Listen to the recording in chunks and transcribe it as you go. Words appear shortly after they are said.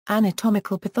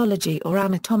Anatomical pathology or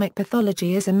anatomic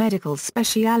pathology is a medical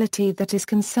specialty that is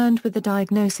concerned with the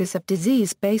diagnosis of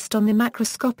disease based on the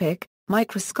macroscopic,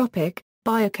 microscopic,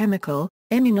 biochemical,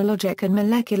 immunologic and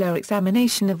molecular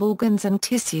examination of organs and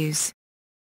tissues.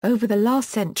 Over the last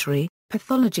century,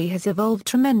 pathology has evolved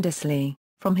tremendously,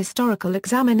 from historical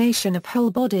examination of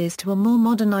whole bodies to a more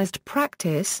modernized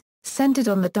practice, centered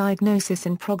on the diagnosis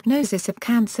and prognosis of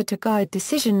cancer to guide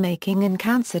decision-making in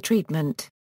cancer treatment.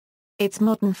 Its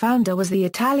modern founder was the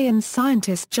Italian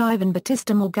scientist Giovan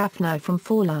Battista Morgagni from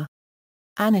Forlì.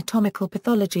 Anatomical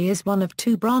pathology is one of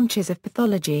two branches of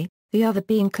pathology, the other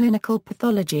being clinical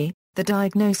pathology, the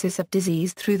diagnosis of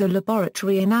disease through the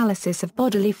laboratory analysis of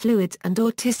bodily fluids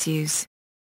and/or tissues.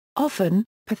 Often,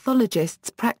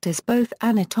 pathologists practice both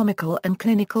anatomical and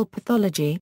clinical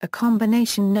pathology, a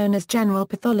combination known as general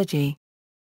pathology.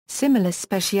 Similar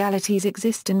specialities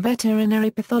exist in veterinary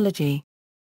pathology.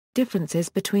 Differences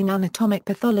between anatomic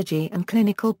pathology and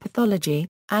clinical pathology.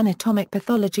 Anatomic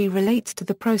pathology relates to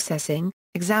the processing,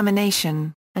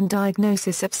 examination, and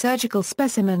diagnosis of surgical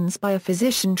specimens by a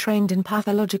physician trained in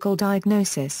pathological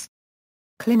diagnosis.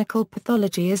 Clinical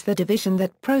pathology is the division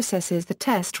that processes the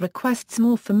test requests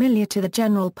more familiar to the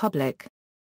general public,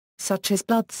 such as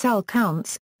blood cell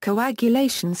counts,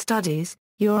 coagulation studies,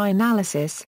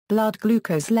 urinalysis, blood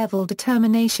glucose level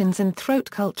determinations and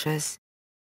throat cultures.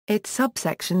 Its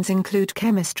subsections include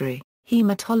chemistry,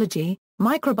 hematology,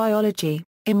 microbiology,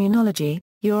 immunology,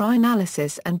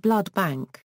 urinalysis and blood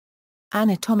bank.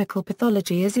 Anatomical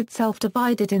pathology is itself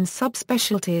divided in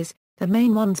subspecialties, the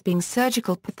main ones being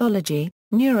surgical pathology,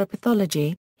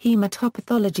 neuropathology,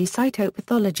 hematopathology,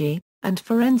 cytopathology, and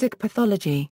forensic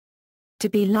pathology. To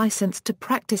be licensed to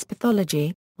practice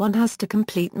pathology, one has to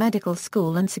complete medical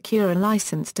school and secure a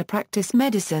license to practice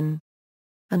medicine.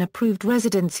 An approved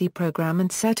residency program and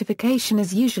certification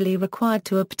is usually required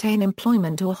to obtain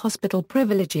employment or hospital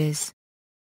privileges.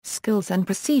 Skills and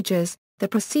procedures. The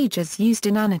procedures used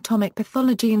in anatomic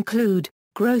pathology include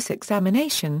gross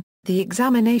examination, the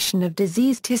examination of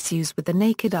diseased tissues with the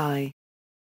naked eye.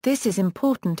 This is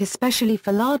important especially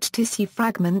for large tissue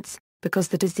fragments, because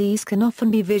the disease can often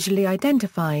be visually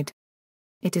identified.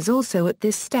 It is also at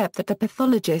this step that the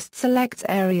pathologist selects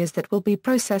areas that will be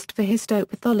processed for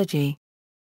histopathology.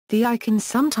 The eye can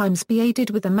sometimes be aided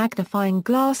with a magnifying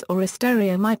glass or a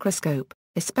stereo microscope,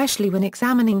 especially when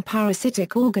examining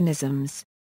parasitic organisms.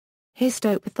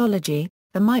 Histopathology,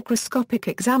 the microscopic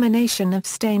examination of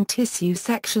stained tissue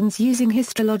sections using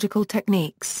histological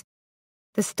techniques.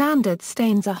 The standard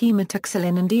stains are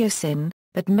hematoxylin and eosin,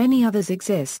 but many others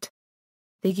exist.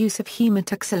 The use of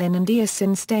hematoxylin and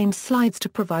eosin stained slides to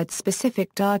provide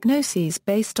specific diagnoses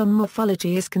based on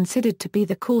morphology is considered to be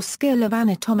the core skill of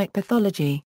anatomic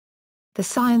pathology. The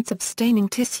science of staining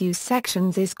tissue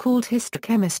sections is called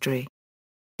histochemistry.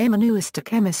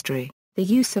 Immunohistochemistry, the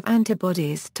use of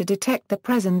antibodies to detect the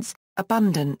presence,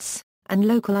 abundance, and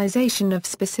localization of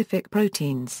specific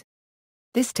proteins.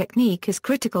 This technique is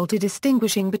critical to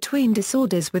distinguishing between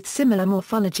disorders with similar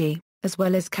morphology, as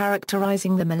well as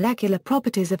characterizing the molecular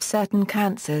properties of certain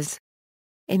cancers.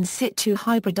 In situ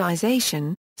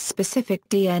hybridization, specific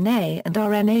DNA and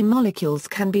RNA molecules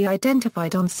can be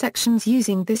identified on sections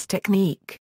using this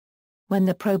technique. When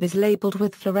the probe is labeled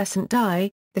with fluorescent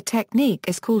dye, the technique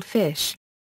is called FISH.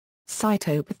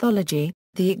 Cytopathology,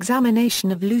 the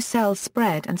examination of loose cells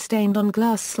spread and stained on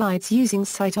glass slides using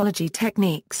cytology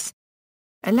techniques.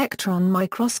 Electron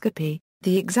microscopy,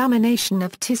 the examination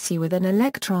of tissue with an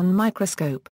electron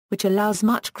microscope, which allows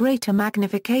much greater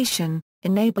magnification,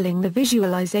 enabling the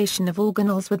visualization of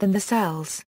organelles within the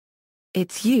cells.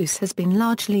 Its use has been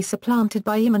largely supplanted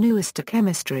by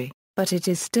immunohistochemistry, but it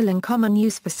is still in common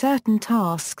use for certain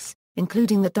tasks,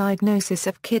 including the diagnosis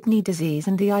of kidney disease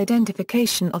and the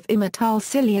identification of immotile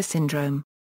cilia syndrome.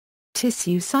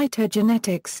 Tissue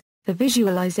cytogenetics, the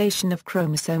visualization of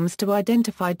chromosomes to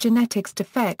identify genetics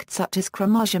defects such as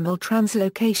chromosomal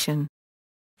translocation.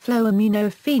 Flow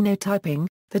immunophenotyping,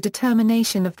 the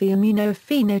determination of the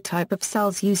immunophenotype of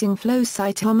cells using flow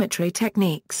cytometry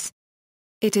techniques.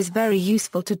 It is very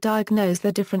useful to diagnose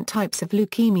the different types of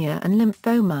leukemia and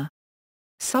lymphoma.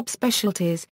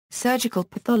 Subspecialties. Surgical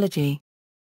pathology.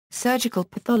 Surgical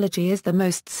pathology is the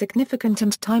most significant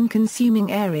and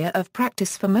time-consuming area of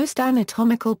practice for most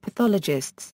anatomical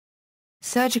pathologists.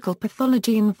 Surgical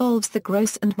pathology involves the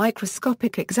gross and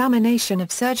microscopic examination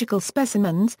of surgical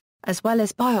specimens, as well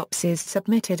as biopsies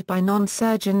submitted by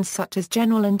non-surgeons such as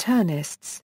general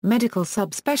internists, medical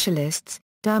subspecialists,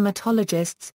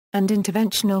 dermatologists, and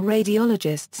interventional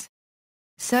radiologists.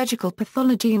 Surgical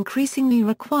pathology increasingly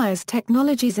requires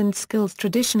technologies and skills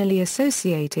traditionally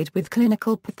associated with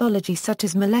clinical pathology such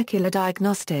as molecular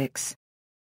diagnostics.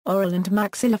 Oral and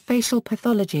maxillofacial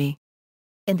pathology.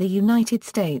 In the United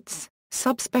States,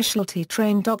 subspecialty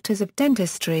trained doctors of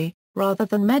dentistry, rather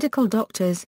than medical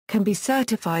doctors, can be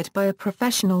certified by a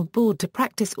professional board to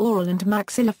practice oral and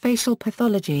maxillofacial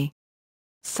pathology.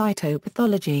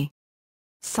 Cytopathology.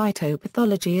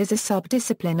 Cytopathology is a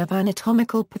subdiscipline of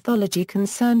anatomical pathology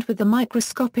concerned with the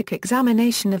microscopic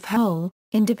examination of whole,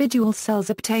 individual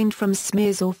cells obtained from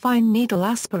smears or fine needle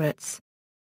aspirates.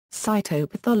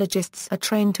 Cytopathologists are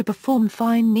trained to perform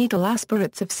fine needle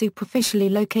aspirates of superficially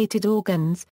located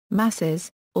organs,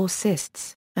 masses, or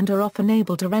cysts, and are often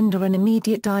able to render an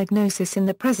immediate diagnosis in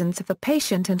the presence of a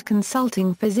patient and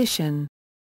consulting physician.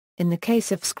 In the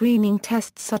case of screening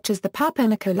tests such as the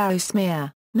Papa-Nicolau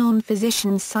smear,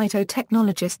 non-physician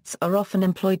cytotechnologists are often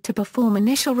employed to perform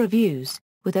initial reviews,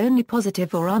 with only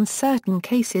positive or uncertain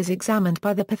cases examined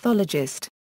by the pathologist.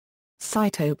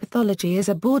 Cytopathology is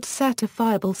a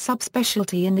board-certifiable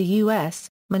subspecialty in the U.S.,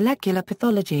 molecular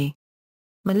pathology.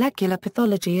 Molecular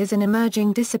pathology is an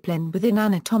emerging discipline within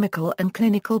anatomical and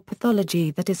clinical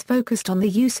pathology that is focused on the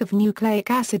use of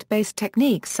nucleic acid-based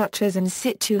techniques such as in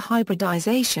situ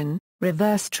hybridization,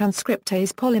 reverse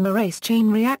transcriptase polymerase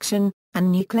chain reaction, and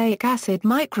nucleic acid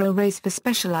microarrays for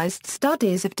specialized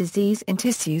studies of disease in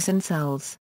tissues and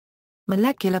cells.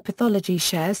 Molecular pathology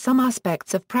shares some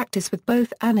aspects of practice with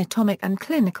both anatomic and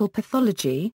clinical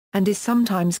pathology, and is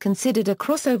sometimes considered a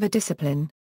crossover discipline.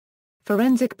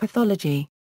 Forensic pathology.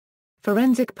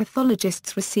 Forensic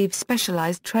pathologists receive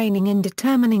specialized training in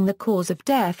determining the cause of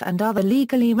death and other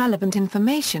legally relevant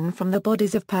information from the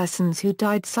bodies of persons who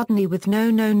died suddenly with no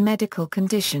known medical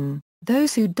condition,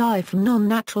 those who die from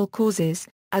non-natural causes,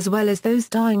 as well as those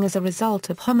dying as a result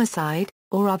of homicide,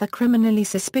 or other criminally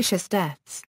suspicious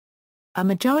deaths. A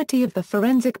majority of the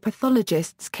forensic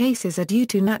pathologists' cases are due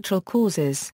to natural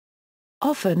causes.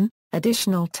 Often,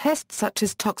 additional tests such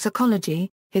as toxicology,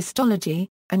 histology,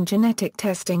 and genetic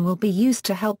testing will be used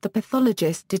to help the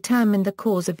pathologist determine the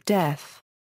cause of death.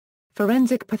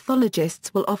 Forensic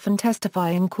pathologists will often testify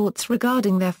in courts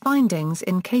regarding their findings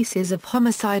in cases of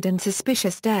homicide and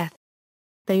suspicious death.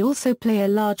 They also play a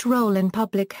large role in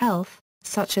public health,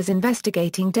 such as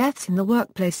investigating deaths in the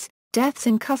workplace, deaths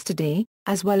in custody,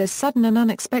 as well as sudden and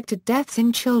unexpected deaths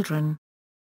in children.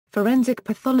 Forensic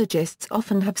pathologists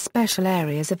often have special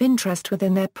areas of interest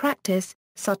within their practice,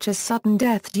 such as sudden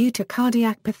death due to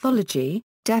cardiac pathology,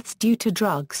 deaths due to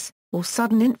drugs, or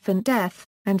sudden infant death,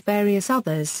 and various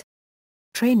others.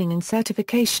 Training and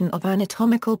certification of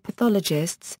anatomical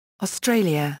pathologists.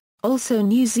 Australia, also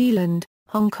New Zealand,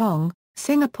 Hong Kong,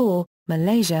 Singapore,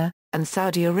 Malaysia, and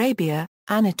Saudi Arabia,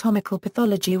 Anatomical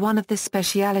Pathology, one of the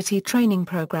specialty training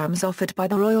programs offered by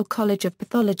the Royal College of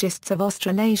Pathologists of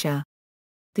Australasia.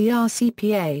 The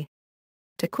RCPA.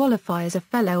 To qualify as a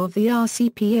Fellow of the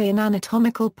RCPA in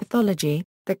anatomical pathology,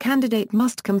 the candidate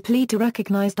must complete a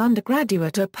recognized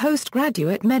undergraduate or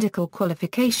postgraduate medical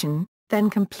qualification, then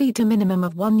complete a minimum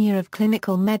of 1 year of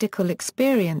clinical medical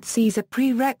experience as a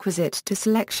prerequisite to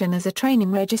selection as a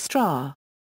training registrar.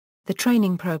 The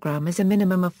training program is a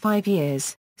minimum of 5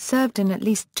 years, served in at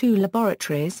least 2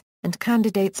 laboratories, and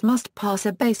candidates must pass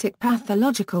a basic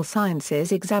pathological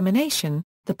sciences examination,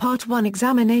 the Part 1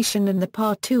 examination and the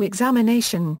Part 2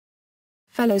 examination.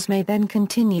 Fellows may then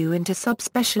continue into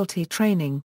subspecialty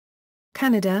training.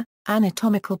 Canada,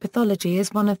 Anatomical Pathology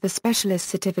is one of the specialist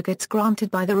certificates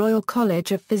granted by the Royal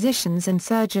College of Physicians and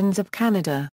Surgeons of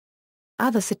Canada.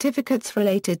 Other certificates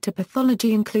related to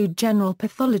pathology include general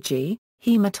pathology,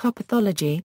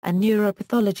 hematopathology, and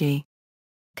neuropathology.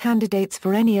 Candidates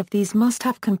for any of these must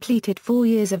have completed 4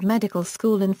 years of medical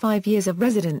school and 5 years of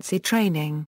residency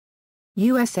training.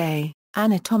 USA,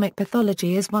 Anatomic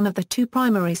Pathology is one of the 2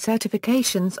 primary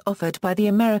certifications offered by the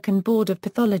American Board of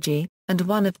Pathology, and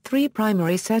one of 3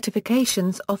 primary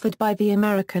certifications offered by the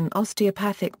American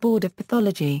Osteopathic Board of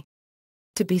Pathology.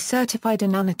 To be certified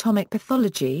in anatomic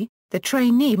pathology, the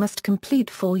trainee must complete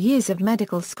 4 years of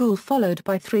medical school followed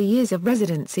by 3 years of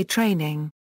residency training.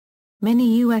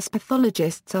 Many U.S.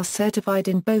 pathologists are certified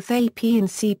in both AP and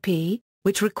CP,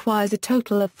 which requires a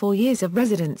total of 4 years of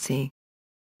residency.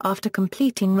 After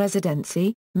completing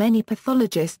residency, many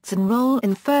pathologists enroll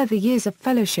in further years of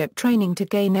fellowship training to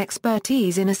gain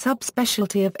expertise in a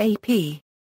subspecialty of AP.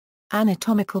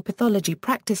 Anatomical pathology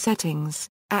practice settings.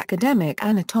 Academic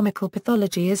anatomical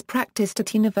pathology is practiced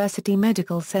at university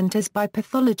medical centers by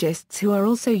pathologists who are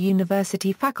also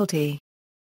university faculty.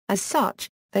 As such,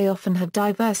 they often have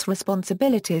diverse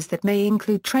responsibilities that may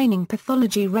include training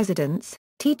pathology residents,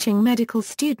 teaching medical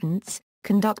students,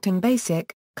 conducting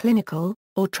basic, clinical,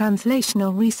 or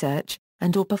translational research,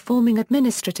 and/or performing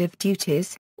administrative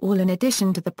duties, all in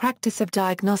addition to the practice of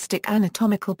diagnostic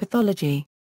anatomical pathology.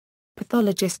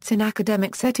 Pathologists in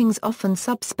academic settings often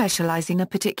subspecialize in a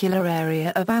particular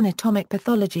area of anatomic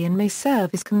pathology and may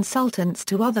serve as consultants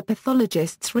to other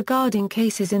pathologists regarding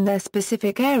cases in their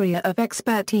specific area of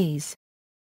expertise.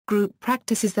 Group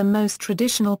practice is the most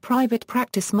traditional private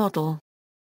practice model.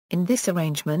 In this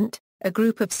arrangement, a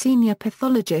group of senior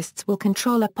pathologists will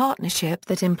control a partnership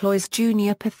that employs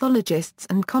junior pathologists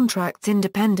and contracts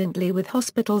independently with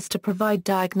hospitals to provide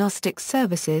diagnostic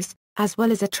services, as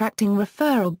well as attracting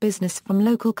referral business from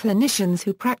local clinicians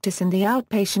who practice in the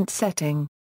outpatient setting.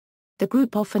 The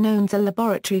group often owns a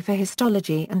laboratory for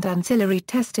histology and ancillary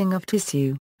testing of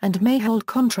tissue, and may hold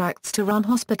contracts to run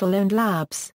hospital-owned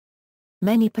labs.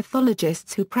 Many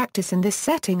pathologists who practice in this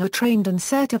setting are trained and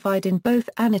certified in both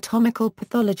anatomical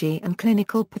pathology and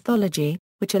clinical pathology,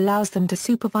 which allows them to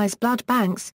supervise blood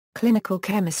banks, clinical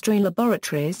chemistry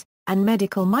laboratories, and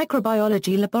medical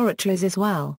microbiology laboratories as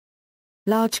well.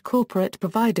 Large corporate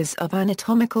providers of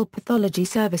anatomical pathology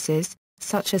services,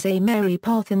 such as Mary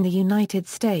Path in the United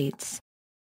States.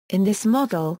 In this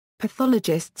model,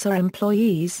 pathologists are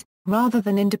employees, rather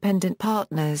than independent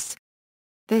partners.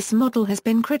 This model has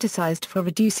been criticized for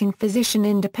reducing physician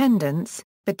independence,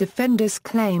 but defenders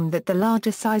claim that the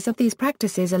larger size of these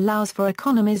practices allows for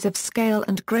economies of scale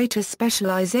and greater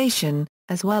specialization,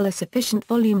 as well as sufficient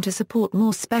volume to support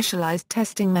more specialized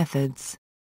testing methods.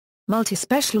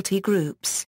 Multispecialty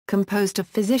groups, composed of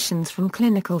physicians from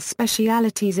clinical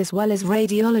specialties as well as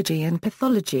radiology and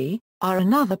pathology, are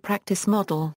another practice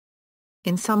model.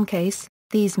 In some case,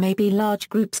 these may be large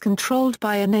groups controlled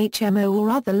by an HMO or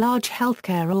other large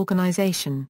healthcare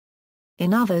organization.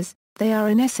 In others, they are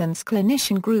in essence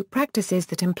clinician group practices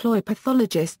that employ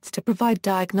pathologists to provide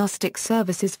diagnostic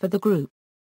services for the group.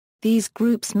 These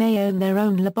groups may own their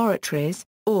own laboratories,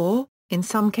 or, in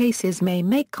some cases may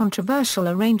make controversial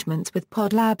arrangements with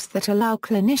pod labs that allow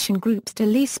clinician groups to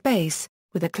lease space,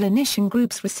 with the clinician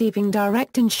groups receiving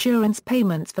direct insurance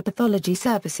payments for pathology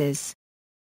services.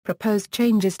 Proposed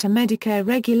changes to Medicare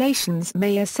regulations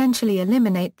may essentially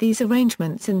eliminate these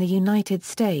arrangements in the United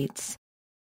States.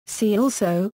 See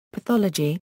also,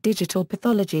 pathology, digital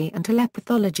pathology and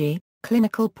telepathology,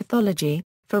 clinical pathology,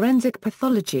 forensic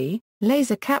pathology,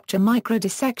 laser capture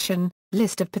microdissection,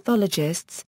 list of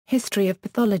pathologists, history of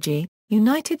pathology,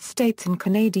 United States and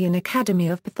Canadian Academy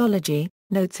of Pathology,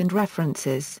 notes and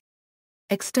references.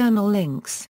 External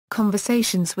links,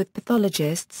 Conversations with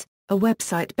Pathologists, a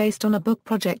website based on a book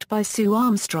project by Sue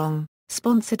Armstrong,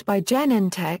 sponsored by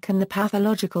Genentech and the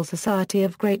Pathological Society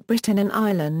of Great Britain and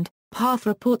Ireland. Path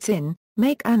reports in,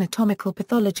 make anatomical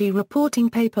pathology reporting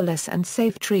paperless and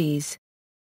save trees.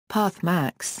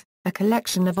 PathMax, a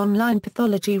collection of online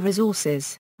pathology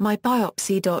resources,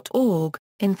 mybiopsy.org,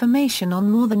 information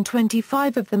on more than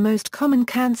 25 of the most common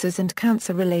cancers and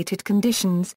cancer-related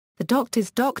conditions. The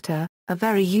Doctor's Doctor, a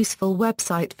very useful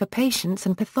website for patients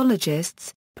and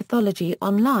pathologists. Pathology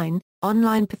Online,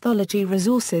 online pathology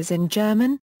resources in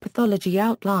German, Pathology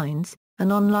Outlines,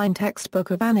 an online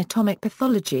textbook of anatomic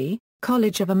pathology,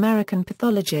 College of American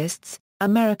Pathologists,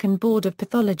 American Board of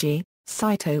Pathology,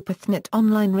 Cytopathnet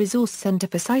Online Resource Center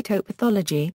for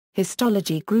Cytopathology,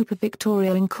 Histology Group of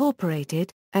Victoria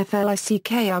Incorporated,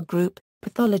 FLICKR Group,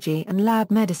 Pathology and Lab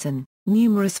Medicine,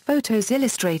 numerous photos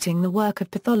illustrating the work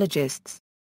of pathologists.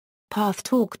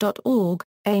 PathTalk.org,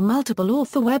 a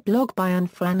multiple-author weblog by and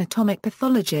for anatomic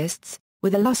pathologists,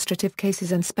 with illustrative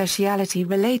cases and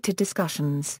specialty-related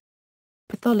discussions.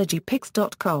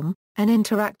 PathologyPix.com, an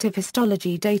interactive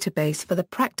histology database for the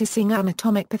practicing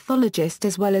anatomic pathologist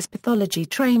as well as pathology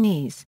trainees.